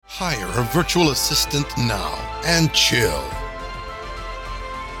Hire a virtual assistant now and chill.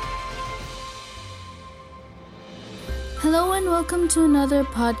 Hello and welcome to another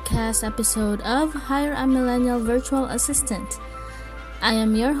podcast episode of Hire a Millennial Virtual Assistant. I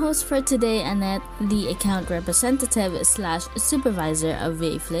am your host for today, Annette, the account representative / supervisor of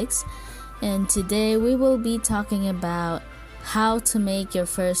VAFlix, and today we will be talking about how to make your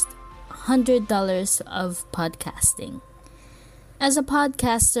first $100 of podcasting. As a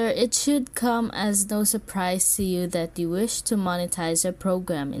podcaster, it should come as no surprise to you that you wish to monetize your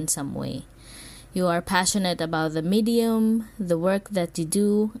program in some way. You are passionate about the medium, the work that you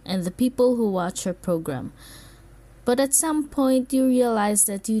do, and the people who watch your program. But at some point, you realize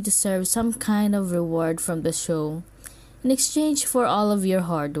that you deserve some kind of reward from the show in exchange for all of your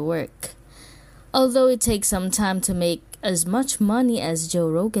hard work. Although it takes some time to make as much money as Joe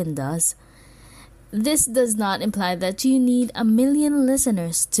Rogan does, this does not imply that you need 1 million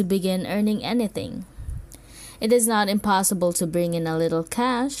listeners to begin earning anything. It is not impossible to bring in a little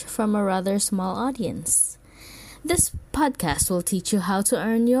cash from a rather small audience. This podcast will teach you how to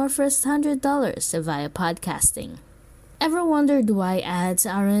earn your first $100 via podcasting. Ever wondered why ads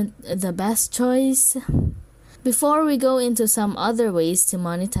aren't the best choice? Before we go into some other ways to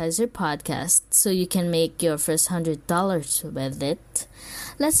monetize your podcast so you can make your first $100 with it,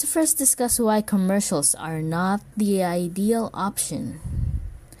 let's first discuss why commercials are not the ideal option.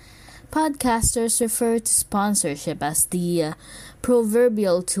 Podcasters refer to sponsorship as the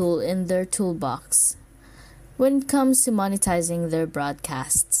proverbial tool in their toolbox. When it comes to monetizing their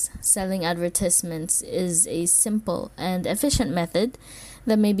broadcasts, selling advertisements is a simple and efficient method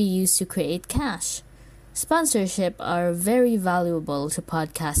that may be used to create cash. Sponsorship are very valuable to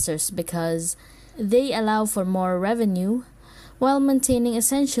podcasters because they allow for more revenue while maintaining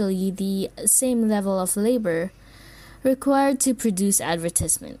essentially the same level of labor required to produce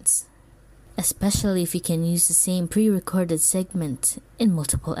advertisements, especially if you can use the same pre-recorded segment in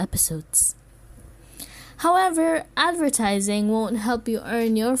multiple episodes. However, advertising won't help you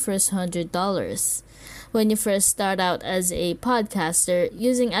earn your first $100. When you first start out as a podcaster,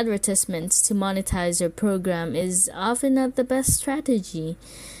 using advertisements to monetize your program is often not the best strategy.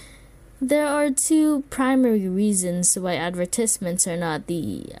 There are two primary reasons why advertisements are not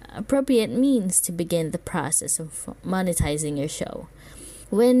the appropriate means to begin the process of monetizing your show.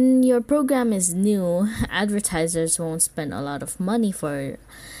 When your program is new, advertisers won't spend a lot of money for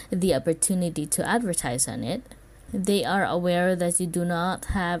the opportunity to advertise on it. They are aware that you do not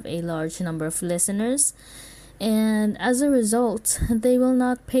have a large number of listeners, and as a result, they will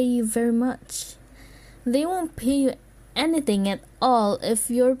not pay you very much. They won't pay you anything at all if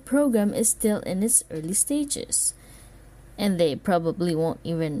your program is still in its early stages, and they probably won't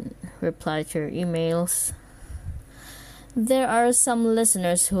even reply to your emails. There are some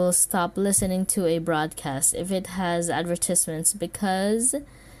listeners who will stop listening to a broadcast if it has advertisements because,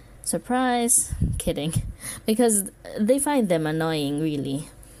 surprise, kidding, because they find them annoying, really.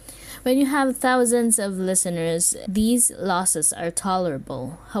 When you have thousands of listeners, these losses are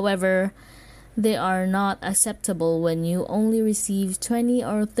tolerable. However, they are not acceptable when you only receive 20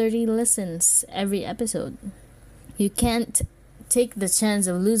 or 30 listens every episode. You can't take the chance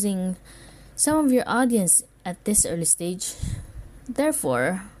of losing some of your audience at this early stage.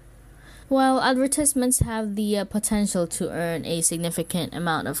 Therefore, while advertisements have the potential to earn a significant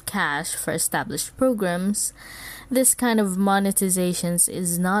amount of cash for established programs, this kind of monetizations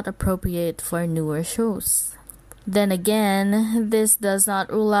is not appropriate for newer shows. Then again, this does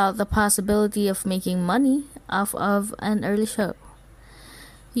not rule out the possibility of making money off of an early show.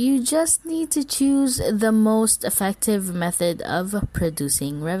 You just need to choose the most effective method of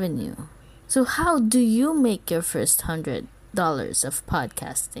producing revenue. So how do you make your first $100 of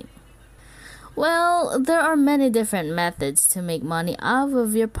podcasting? Well, there are many different methods to make money off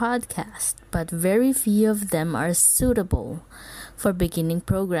of your podcast, but very few of them are suitable for beginning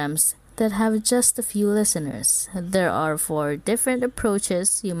programs that have just a few listeners. There are 4 different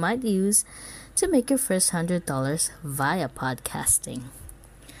approaches you might use to make your first $100 via podcasting.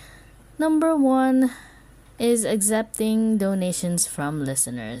 Number 1 is accepting donations from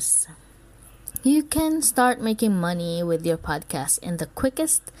listeners. You can start making money with your podcast in the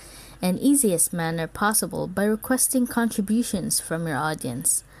quickest and easiest manner possible by requesting contributions from your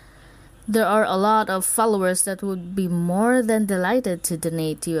audience. There are a lot of followers that would be more than delighted to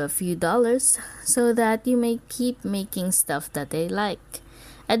donate you a few dollars so that you may keep making stuff that they like.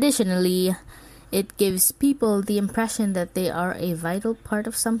 Additionally, it gives people the impression that they are a vital part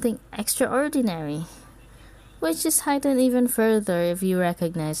of something extraordinary. which is heightened even further if you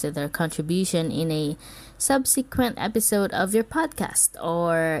recognize their contribution in a subsequent episode of your podcast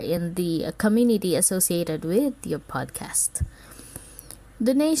or in the community associated with your podcast.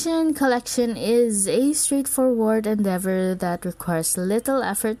 Donation collection is a straightforward endeavor that requires little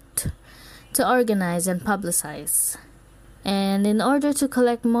effort to organize and publicize. And in order to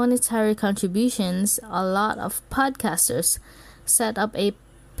collect monetary contributions, a lot of podcasters set up a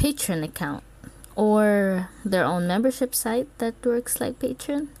Patreon account or their own membership site that works like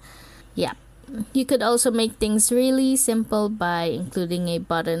Patreon. Yeah. You could also make things really simple by including a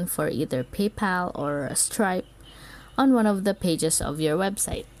button for either PayPal or a Stripe on one of the pages of your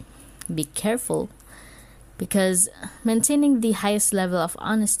website. Be careful, because maintaining the highest level of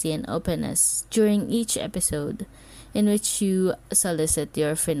honesty and openness during each episode in which you solicit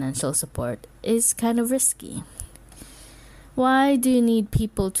your financial support is kind of risky. Why do you need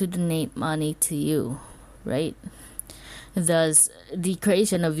people to donate money to you, right? Does the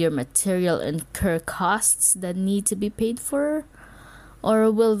creation of your material incur costs that need to be paid for?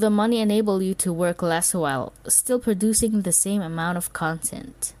 Or will the money enable you to work less while still producing the same amount of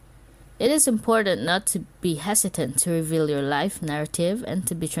content? It is important not to be hesitant to reveal your life narrative and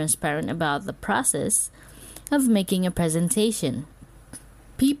to be transparent about the process of making a presentation.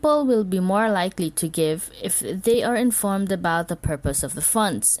 People will be more likely to give if they are informed about the purpose of the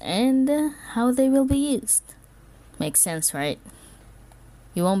funds and how they will be used. Makes sense, right?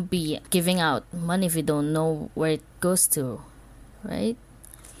 You won't be giving out money if you don't know where it goes to, right?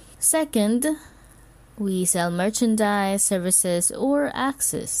 Second, we sell merchandise, services, or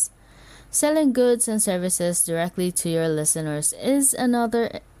access. Selling goods and services directly to your listeners is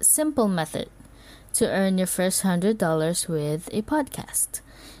another simple method to earn your first $100 with a podcast.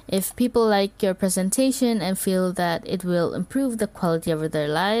 If people like your presentation and feel that it will improve the quality of their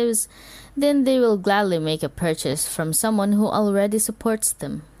lives, then they will gladly make a purchase from someone who already supports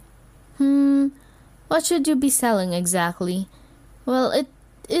them. What should you be selling exactly? Well, it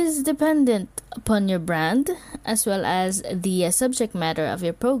is dependent upon your brand as well as the subject matter of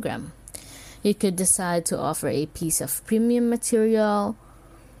your program. You could decide to offer a piece of premium material,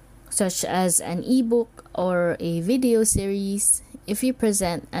 such as an ebook or a video series, if you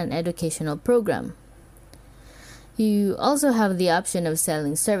present an educational program. You also have the option of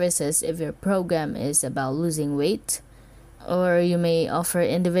selling services if your program is about losing weight, or you may offer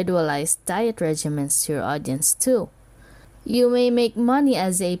individualized diet regimens to your audience too. You may make money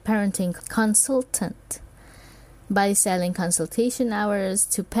as a parenting consultant by selling consultation hours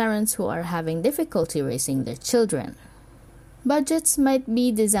to parents who are having difficulty raising their children. Budgets might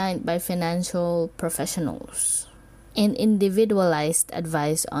be designed by financial professionals, and individualized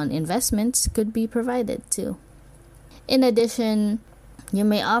advice on investments could be provided too. In addition, you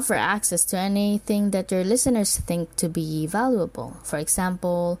may offer access to anything that your listeners think to be valuable. For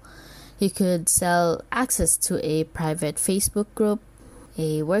example, you could sell access to a private Facebook group,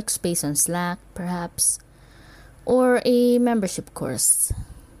 a workspace on Slack perhaps, or a membership course.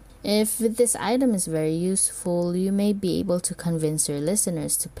 If this item is very useful, you may be able to convince your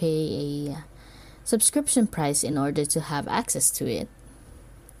listeners to pay a subscription price in order to have access to it.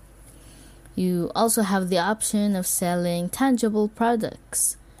 You also have the option of selling tangible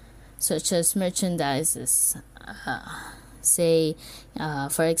products, such as merchandises,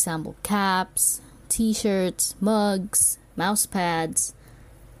 for example, caps, t-shirts, mugs, mouse pads,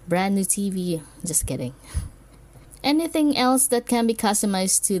 brand new TV, just kidding. Anything else that can be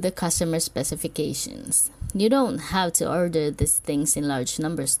customized to the customer specifications. You don't have to order these things in large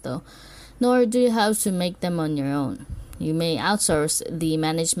numbers though, nor do you have to make them on your own. You may outsource the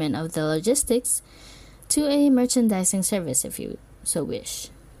management of the logistics to a merchandising service if you so wish.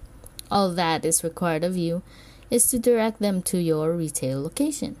 All that is required of you is to direct them to your retail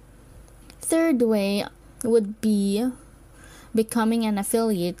location. Third way would be becoming an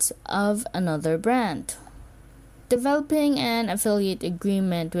affiliate of another brand. Developing an affiliate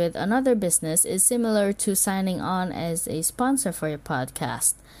agreement with another business is similar to signing on as a sponsor for your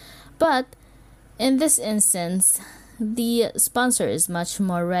podcast. But in this instance, the sponsor is much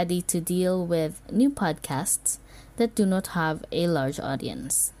more ready to deal with new podcasts that do not have a large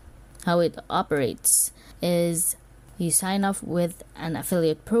audience. How it operates is you sign up with an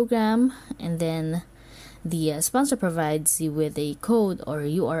affiliate program, and then the sponsor provides you with a code or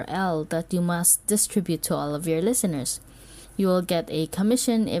URL that you must distribute to all of your listeners. You will get a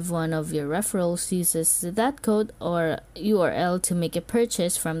commission if one of your referrals uses that code or URL to make a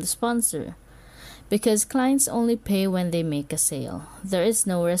purchase from the sponsor. Because clients only pay when they make a sale, there is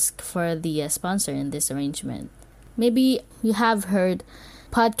no risk for the sponsor in this arrangement. Maybe you have heard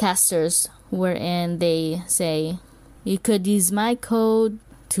podcasters wherein they say, you could use my code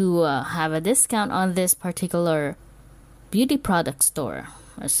to have a discount on this particular beauty product store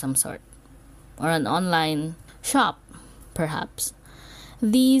or some sort, or an online shop, perhaps.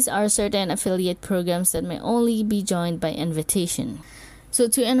 These are certain affiliate programs that may only be joined by invitation. So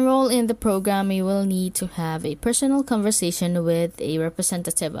to enroll in the program, you will need to have a personal conversation with a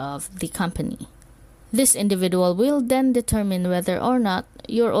representative of the company. This individual will then determine whether or not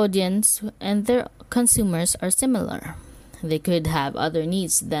your audience and their consumers are similar. They could have other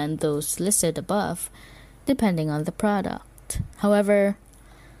needs than those listed above, depending on the product. However,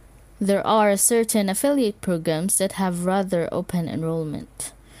 there are certain affiliate programs that have rather open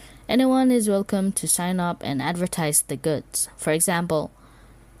enrollment. Anyone is welcome to sign up and advertise the goods. For example,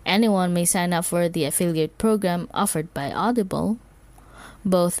 anyone may sign up for the affiliate program offered by Audible.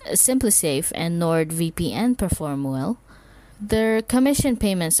 Both SimpliSafe and NordVPN perform well. Their commission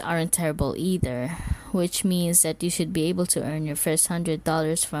payments aren't terrible either, which means that you should be able to earn your first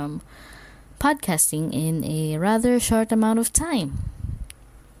 $100 from podcasting in a rather short amount of time.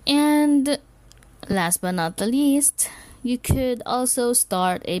 And last but not the least, you could also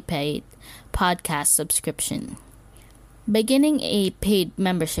start a paid podcast subscription. Beginning a paid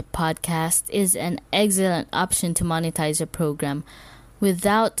membership podcast is an excellent option to monetize your program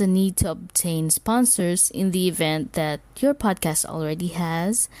without the need to obtain sponsors in the event that your podcast already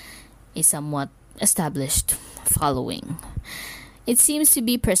has a somewhat established following. It seems to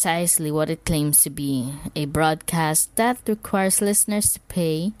be precisely what it claims to be, a broadcast that requires listeners to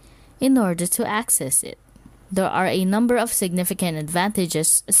pay in order to access it. There are a number of significant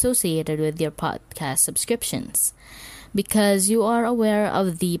advantages associated with your podcast subscriptions. Because you are aware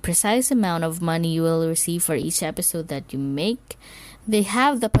of the precise amount of money you will receive for each episode that you make, they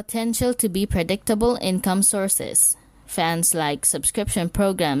have the potential to be predictable income sources. Fans like subscription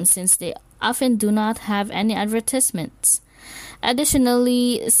programs since they often do not have any advertisements.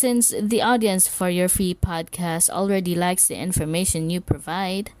 Additionally, since the audience for your free podcast already likes the information you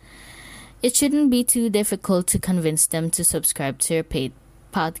provide, it shouldn't be too difficult to convince them to subscribe to your paid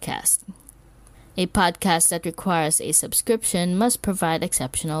podcast. A podcast that requires a subscription must provide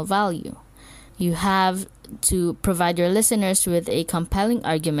exceptional value. You have to provide your listeners with a compelling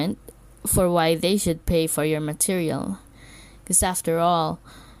argument for why they should pay for your material. Because after all,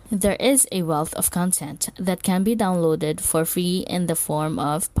 there is a wealth of content that can be downloaded for free in the form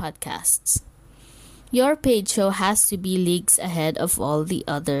of podcasts. Your paid show has to be leagues ahead of all the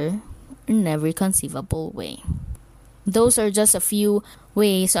other in every conceivable way. Those are just a few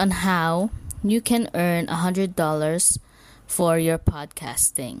ways on how you can earn $100 for your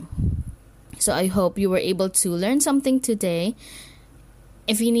podcasting. So I hope you were able to learn something today.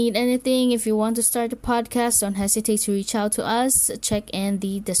 If you need anything, if you want to start a podcast, don't hesitate to reach out to us. Check in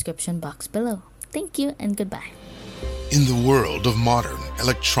the description box below. Thank you and goodbye. In the world of modern,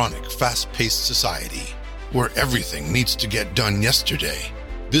 electronic, fast-paced society, where everything needs to get done yesterday,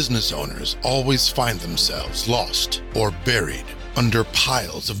 business owners always find themselves lost or buried under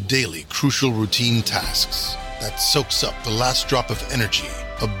piles of daily crucial routine tasks that soaks up the last drop of energy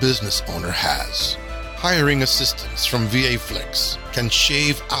a business owner has. Hiring assistants from VAFlix can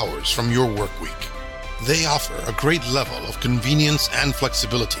shave hours from your work week. They offer a great level of convenience and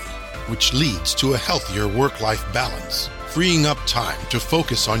flexibility, which leads to a healthier work-life balance, freeing up time to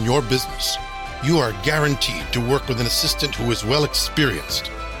focus on your business. You are guaranteed to work with an assistant who is well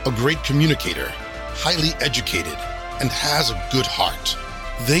experienced, a great communicator, highly educated, and has a good heart.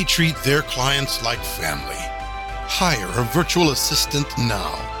 They treat their clients like family. Hire a virtual assistant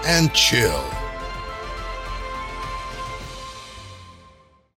now and chill.